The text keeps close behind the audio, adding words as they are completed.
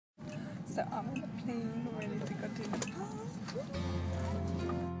So I'm on the plane ready to go to Nepal.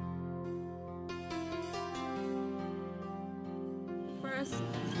 First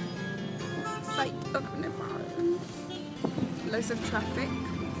sight of Nepal. Loads of traffic,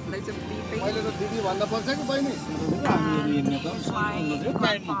 loads of beeping.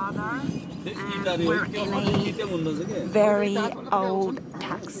 My father, and we're in a very old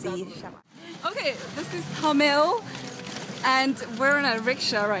taxi. Okay, this is Hamil, and we're on a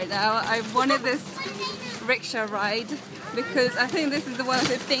rickshaw right now. I wanted this rickshaw ride because I think this is one of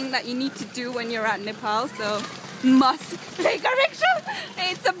the things that you need to do when you're at Nepal, so must take a rickshaw.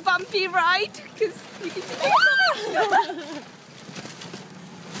 It's a bumpy ride because you can see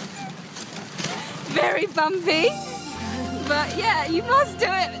very bumpy, but yeah, you must do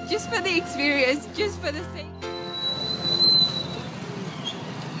it just for the experience, just for the sake.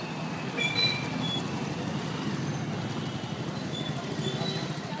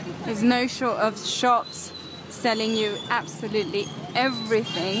 There's no short of shops selling you absolutely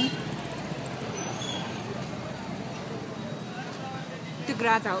everything. The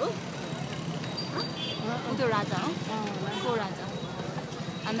Raja, the Raja,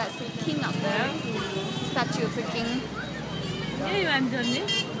 and that's the king up there. Statue of the king. Yeah, I'm done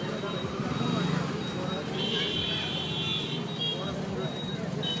this.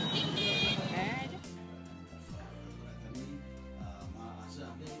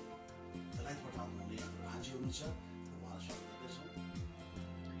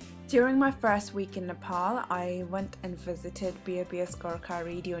 During my first week in Nepal, I went and visited BBS Gorkha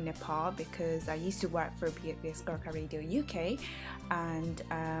Radio Nepal because I used to work for BBS Gorkha Radio UK, and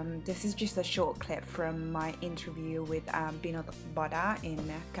this is just a short clip from my interview with Binod Bada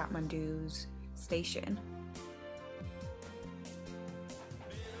in Kathmandu's station.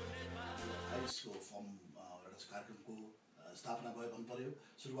 स्थापना भयो भन्नु पर्यो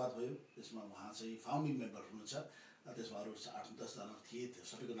सुरुवात भयो त्यसमा उहाँ चाहिँ founding member हुनुहुन्छ त्यसमा अरु 8-10 जना थिए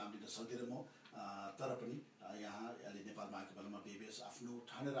सबैको नाम लिन सक्दिनँ म तर पनि यहाँ अहिले नेपालमा आएको बेलामा बेबीएस आफ्नो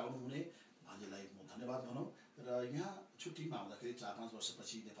ठानेर आउनु हुने भान्जीलाई म धन्यवाद भनौं र यहाँ छुट्टीमा आउँदाखेरि 4-5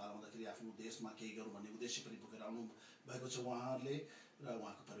 वर्षपछि नेपाल आउँदाखेरि आफ्नो देशमा केही गरौँ भन्ने उद्देश्य पनि बोकेर आउनु भएको छ उहाँहरूले र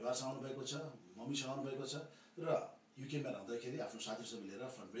उहाँको परिवारसँग आउनु भएको छ मम्मीसँग आउनु भएको छ र युकेमा रहँदाखेरि आफ्नो साथीसँग मिलेर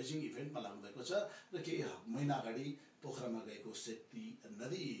फन्ड रेजिङ इभेन्टमा लाग्नु भएको छ र केही महिना अगाडि पोखरामा गएको सेती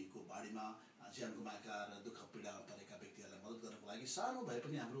नदीको बाढीमा ज्यान गुमाएका र दुःख पीडामा परेका व्यक्तिहरूलाई मद्दत गर्नको लागि सानो भए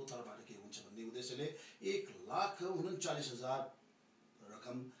पनि हाम्रो तर्फबाट के हुन्छ भन्ने उद्देश्यले 1,39,000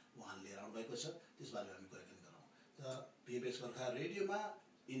 रकम उहाँले लिएर आउनु भएको छ त्यसबारे हामी कुराकानी गरौँ त बीबीएस गोर्खा रेडियोमा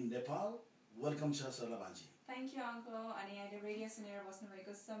इन नेपाल वेलकम छ सरला भान्जी Thank you, Uncle. And I had a radio सुनेर बस्नु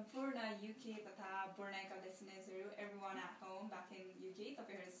भएको सम्पूर्ण UK तथा पूर्णका listeners-हरु, everyone at home back in UK.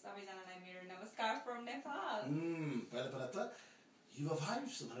 तपाईहरु सबैजनालाई मेरो नमस्कार from Nepal. पहिला त युवा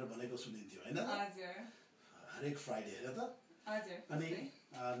vibes भनेर भनेको सुनिन्थ्यो हैन? हजुर. हरेक फ्राइडे हैन त? हजुर. अनि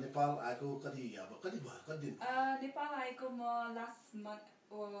नेपाल आएको कति भयो? कति दिन? नेपाल आएको म लास्ट month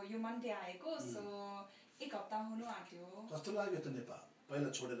यो मन्डे आएको, so एक हप्ता हुनु आट्यो. कस्तो लाग्यो त नेपाल? पहिला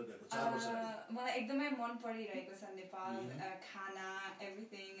छोडेर गएको 4 वर्ष अगाडि मलाई एकदमै मन परिरहेको छ नेपाल खाना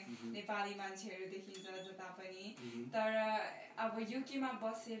एभ्रीथिङ नेपाली मान्छेहरु देखिन्छ जता पनि तर अब युके मा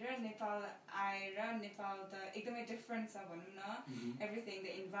बसेर नेपाल आएर नेपाल त एकदमै डिफरेन्ट छ भनौं न everything the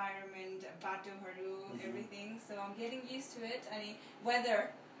environment बाटोहरु everything so I am getting used to it अनि weather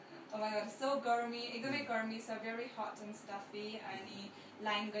Oh my god, so गर्मी एकदमै गर्मी छ very hot and stuffy अनि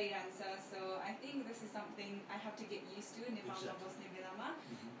line गइरहन्छ so I think this is something I have to get used to नेपालमा बस्ने बेलामा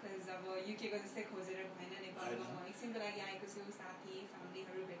because अब UK को जस्तै खोजेर भएन नेपालमा म एकछिनको लागि आएको छु साथी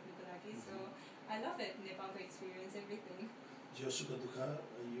फ्यामिलीहरु भेट्नको लागि so I love it नेपालको experience everything जोसुको दुःख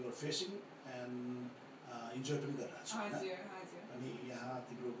you are facing and enjoy पनि गरिरहेको छ हजुर हजुर अनि यहाँ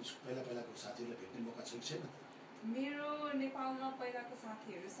तिम्रो पहिलाको साथीहरुलाई भेट्ने मौका छ कि छैन मेरो नेपालमा पहिलाको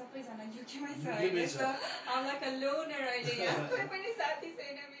साथीहरु सबैजना युकेमै छ अहिले त I'm like a loner अहिले यहाँ कोही पनि साथी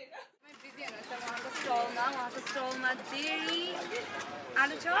छैन मेरो म बिजी हुनुहुन्छ उहाँको स्टलमा डेरी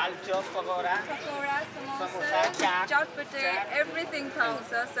आलुचप पकौडा समोसा चटपटे everything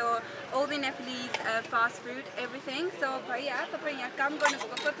पाउँछ so all the Nepalese fast food everything so भैया तपाई यहाँ काम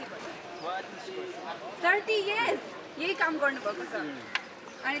गर्नुभएको कति भयो 30 years यही काम गर्नुभएको छ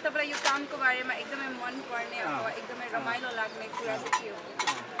अनि तपाईलाई यो कामको बारेमा एकदमै मन पर्ने अथवा एकदमै रमाइलो लाग्ने कुरा चाहिँ के हो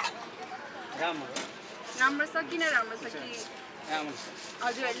राम्रो छ किन राम्रो छ कि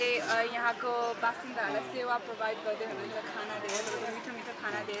हजुरहरूले यहाँको बासिन्दाहरूलाई सेवा प्रोभाइड गर्दै हुनुहुन्छ खाना दिएर मिठो मिठो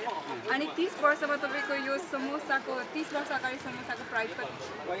खाना दिएर अनि 30 वर्षमा तपाईको यो समोसाको 30 वर्ष अगाडि समोसाको प्राइस कति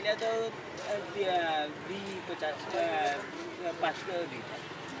पहिला त 250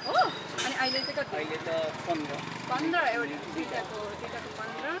 हो अनि अहिले चाहिँ कति अहिले त 15 एउटा दुईटाको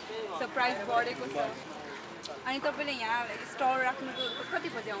 15 सो प्राइस बढेको छ अनि तपाईले यहाँ स्टल राख्नुको कति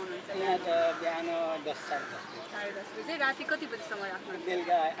बजे आउनुहुन्छ यहाँ त बिहान 10:30 बजे राति कति बजेसम्म राख्नुहुन्छ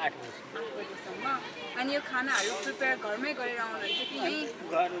बेलुका 8 बजेसम्म अनि यो खानाहरू प्रिपेयर घरमै गरेर आउनुहुन्छ कि यहीँ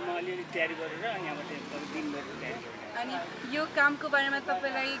घरमा अलिअलि तयारी गरेर यहाँबाट दिनभरि तयारी गरेर अनि यो कामको बारेमा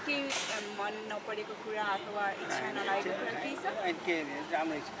तपाईलाई के मन नपरेको कुरा अथवा इच्छा नलागेको कुरा केही छ के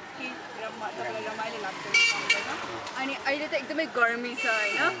राम्रै छ के तपाईलाई रमाइलो लाग्छ यो काम गर्न अनि अहिले त एकदमै गर्मी छ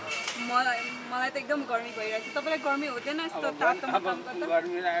हैन मलाई त एकदम गर्मी भइरहेछ तपाईलाई गर्मी हुँदैन यस्तो तातोमा काम गर्दा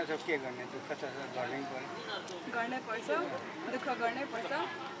गर्मी लागेको छ के गर्ने दुःख त गर्नै पर्छ दुःख गर्नै पर्छ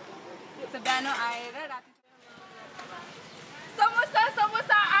सो बिहान आएर राति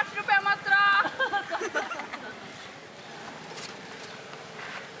समोसा 8 रुपैयाँ मात्र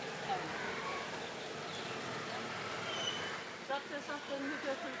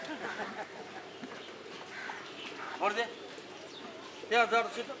पर्दे त्यहाँ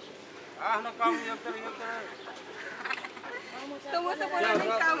जर्सी त आफ्नो काम समोसा बनाउने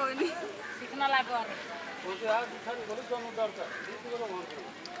काम हो नि सिक्न लाग्यो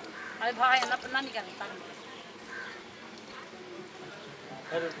अरे भाइ ननिकाल्नु पार्नु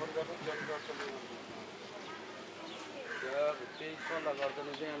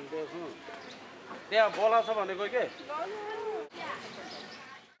त्यहाँ बोलाउँछ भनेको के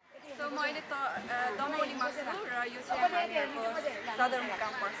सो मैले त दमौलीमा छु र यो चाहिँ हामीहरूको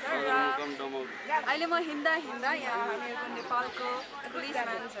सदरमुकाम पर्छ र अहिले म हिँड्दा यहाँ हामीहरूको नेपालको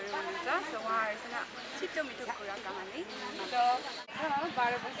पुलिसम्यान्सहरू हुनुहुन्छ सो उहाँहरूसँग छिटो मिठो कुरा कहानी सो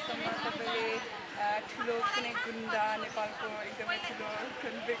 12 वर्षसम्म तपाईँले ठुलो कुनै गुन्डा नेपालको एकदमै ठुलो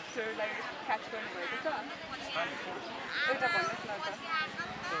कन्भिक्टरलाई क्याच गर्नुभएको छ एउटा भन्नुहोस् न त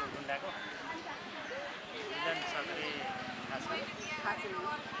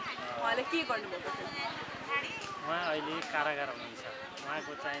उहाँले के गर्नुभएको थियो उहाँ अहिले कारागार हुनुहुन्छ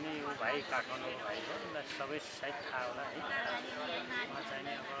उहाँको चाहिँ नि यो भाइ काठमाडौँ भाइको उनलाई सबै सायद थाहा होला है उहाँ चाहिँ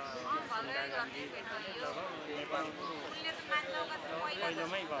नि अब गुन्डागर्दी लगभग नेपालको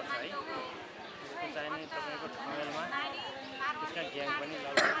पहिलोमै गर्छ है उसको चाहिँ नि तपाईँको ठमेलमा उसका ग्याङ पनि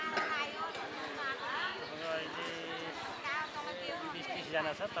लगभग तपाईँको अहिले 20-30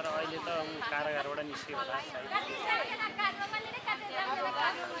 जना छ तर अहिले त ऊ कारागारबाट निस्क्यो होला सायद अब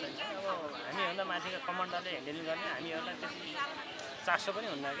हामीभन्दा माथिको कमान्डरले ह्यान्डल गर्ने हामीहरूलाई त्यति चासो पनि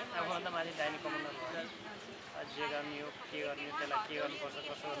हुन्न कि आफूभन्दा माथि दाहिने कमान्डर जे गर्ने हो के गर्ने त्यसलाई के गर्नुपर्छ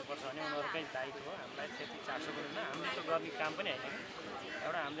कसो गर्नुपर्छ भने उनीहरूकै दायित्व हो हामीलाई त्यति चासो पनि हुन्न हामीले त गर्ने काम पनि होइन कि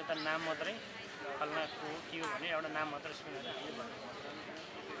एउटा हामीले त नाम मात्रै फल्ना को के हो भने एउटा नाम मात्रै सुनेर हामीले भन्नु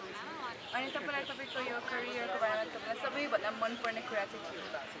अनि तपाईलाई तपाईको यो करियरको बारेमा तपाईलाई सबैभन्दा मनपर्ने कुरा चाहिँ के हो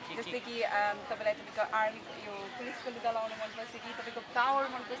जस्तै कि तपाईलाई तपाईको आर्मी यो पुलिसको लुगा लाउनु मनपर्छ कि तपाईको पावर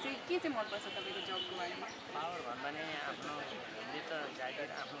मनपर्छ के चाहिँ मनपर्छ तपाईको जबको बारेमा पावर भन्दा नै आफ्नो हामीले त जागिर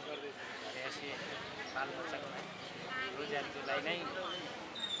आफ्नो भ्यासी बालबच्चाको रोजगारीको लागि नै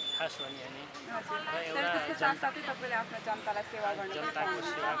खास हो नि अनि र एउटा साथसाथै तपाईँले आफ्नो जनतालाई सेवा गर्नु जनताको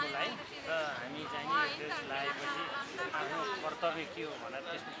सेवाको लागि र हामी चाहिँ नि ड्रेस लगाएपछि आफ्नो कर्तव्य के हो भनेर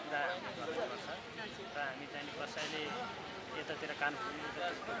त्यसको कुरा हामीले गर्नुपर्छ र हामी चाहिँ नि कसैले यतातिर कान फुल्नु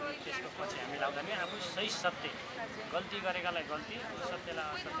त्यसको पछि हामी लाउँदा नि आफू सही सत्य गल्ती गरेकालाई गल्ती सत्यलाई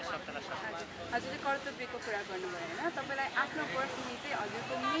असत्य सत्यलाई सत्य हजुरले कर्तव्यको कुरा गर्नुभयो होइन तपाईँलाई आफ्नो पर्सनली चाहिँ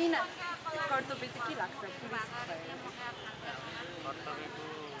हजुरको मेन कर्तव्य चाहिँ के लाग्छ पुलिस भएर कर्तव्यको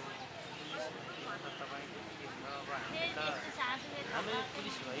तपाईँको के छ अब हामी त हामी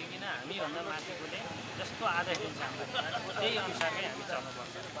पुलिस भइकन हामीभन्दा माथिकोले जस्तो आदेश दिन्छ हामीलाई त्यही अनुसारमै हामी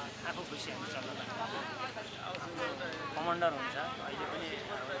चल्नुपर्छ आफू खुसी हामी चल्न लाग्छ कमान्डर हुन्छ अहिले पनि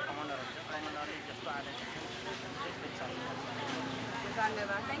कमान्डर हुन्छ कमान्डरले जस्तो आदेश दिन्छ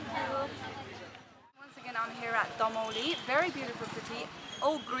धन्यवाद thank you Once again I'm here at Damauli, very beautiful city,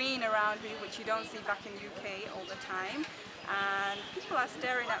 all green around me which you don't see back in UK all the time. And people are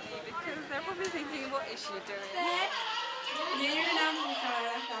staring at me because they're probably thinking, what is she doing? मेरो नाम हो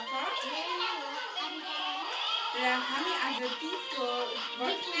सारा र हामी आज 30को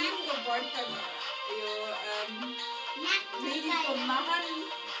birthday यो लेडीको महान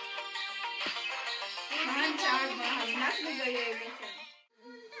चाडमा हामी नाच्न गइरहेका छौँ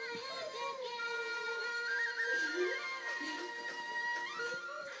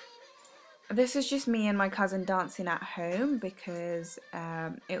This is just me and my cousin dancing at home because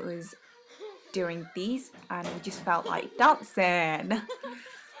it was during these and we just felt like dancing.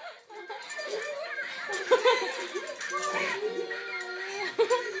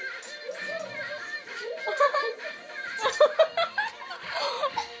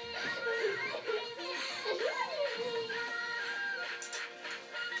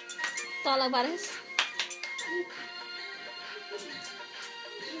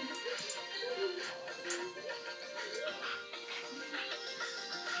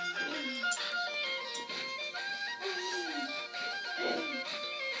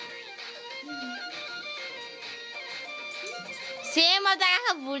 मजा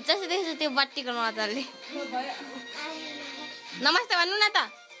आएको भुट जस्तो देख्छु त्यो बत्तीको मजाले नमस्ते भन्नु न त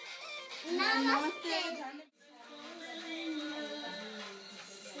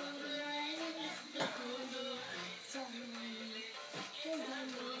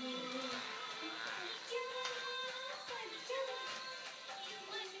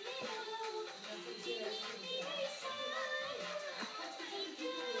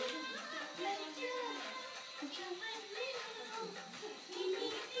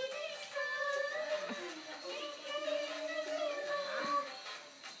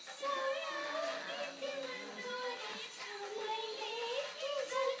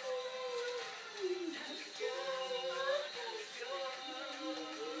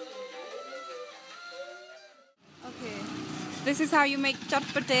This is how you make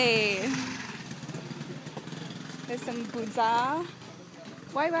chatpate. There's some bhuja,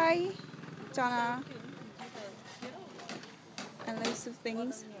 bye, chana, and lots of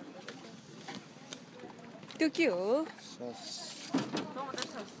things. त्यो के हो?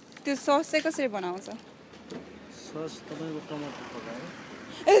 त्यो सस चाहिँ कसरी बनाउँछ? सस तपाईको टमाटर पकायो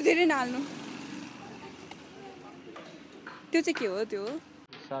ए धेरै नहाल्नु. त्यो चाहिँ के हो त्यो?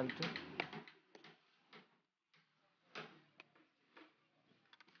 साल्ट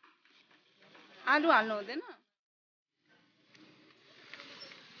आलु हाल्नु हुँदैन?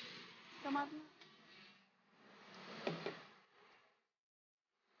 टमाटर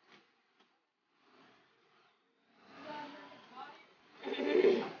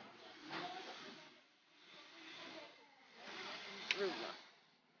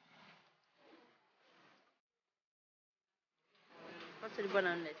कसरी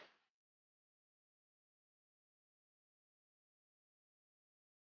बनाउने?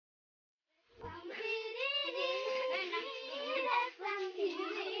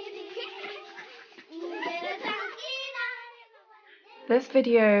 This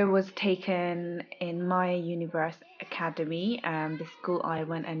video was taken in Maya Universe Academy, the school I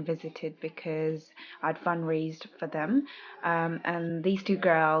went and visited because I'd fundraised for them. And these two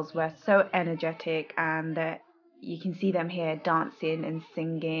girls were so energetic, and you can see them here dancing and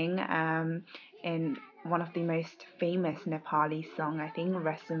singing in one of the most famous Nepali song, I think,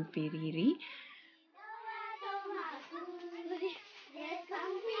 Rasam Firiri.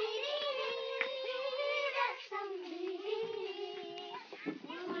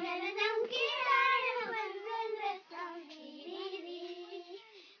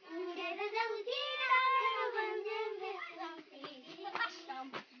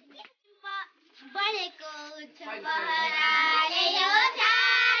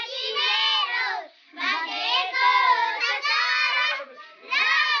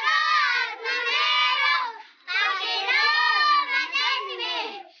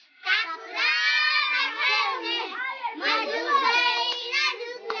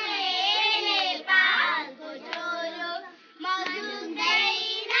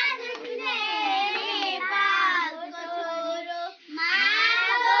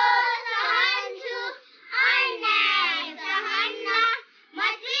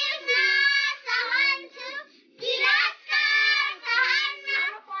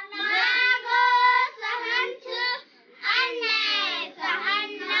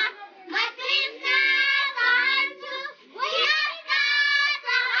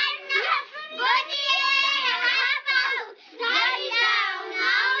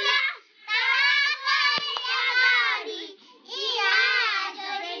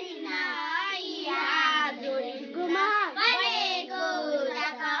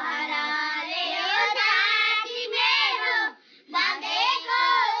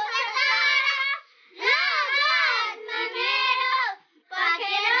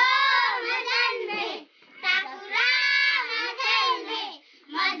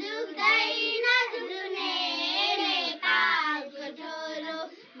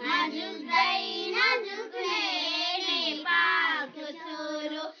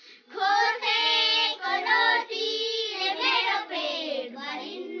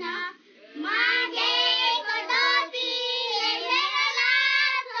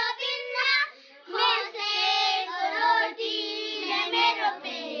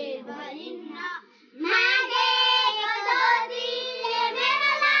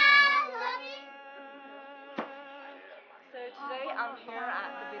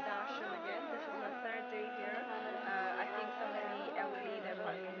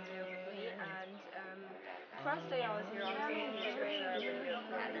 First day I was here, I was thinking to make sure I really got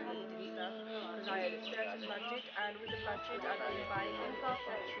what I need and stuff because I had a certain budget, and with the budget I've been buying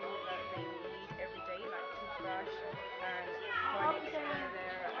essentials that they need every day, like toothbrush and toilets for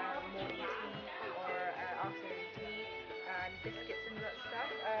their morning tea or afternoon tea, and biscuits and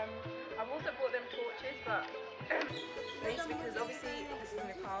because obviously this is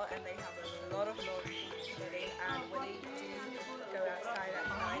Nepal and they have a lot of flooding, and when they do go outside at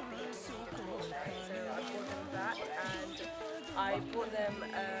night they use different lights. So I bought them that, and I bought them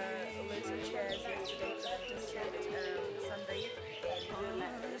loads of chairs yesterday for them to sit sunbathe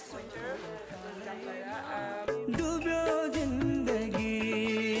in this winter and stuff like that.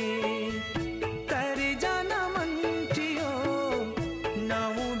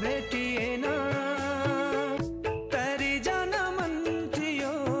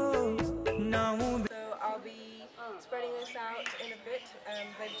 Spreading this out in a bit.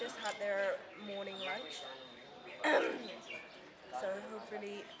 They've just had their morning lunch, so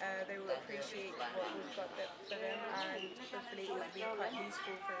hopefully they will appreciate what we've got for them, and hopefully it will be quite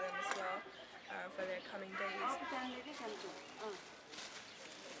useful for them as well for their coming days.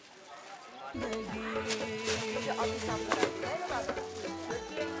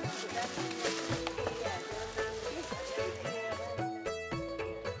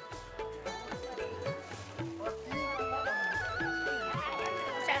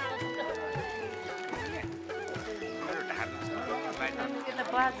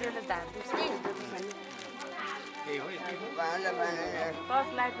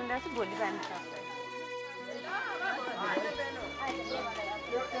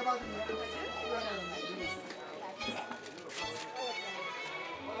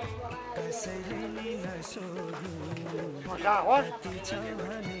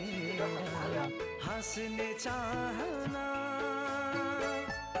 हँस्ने चाहना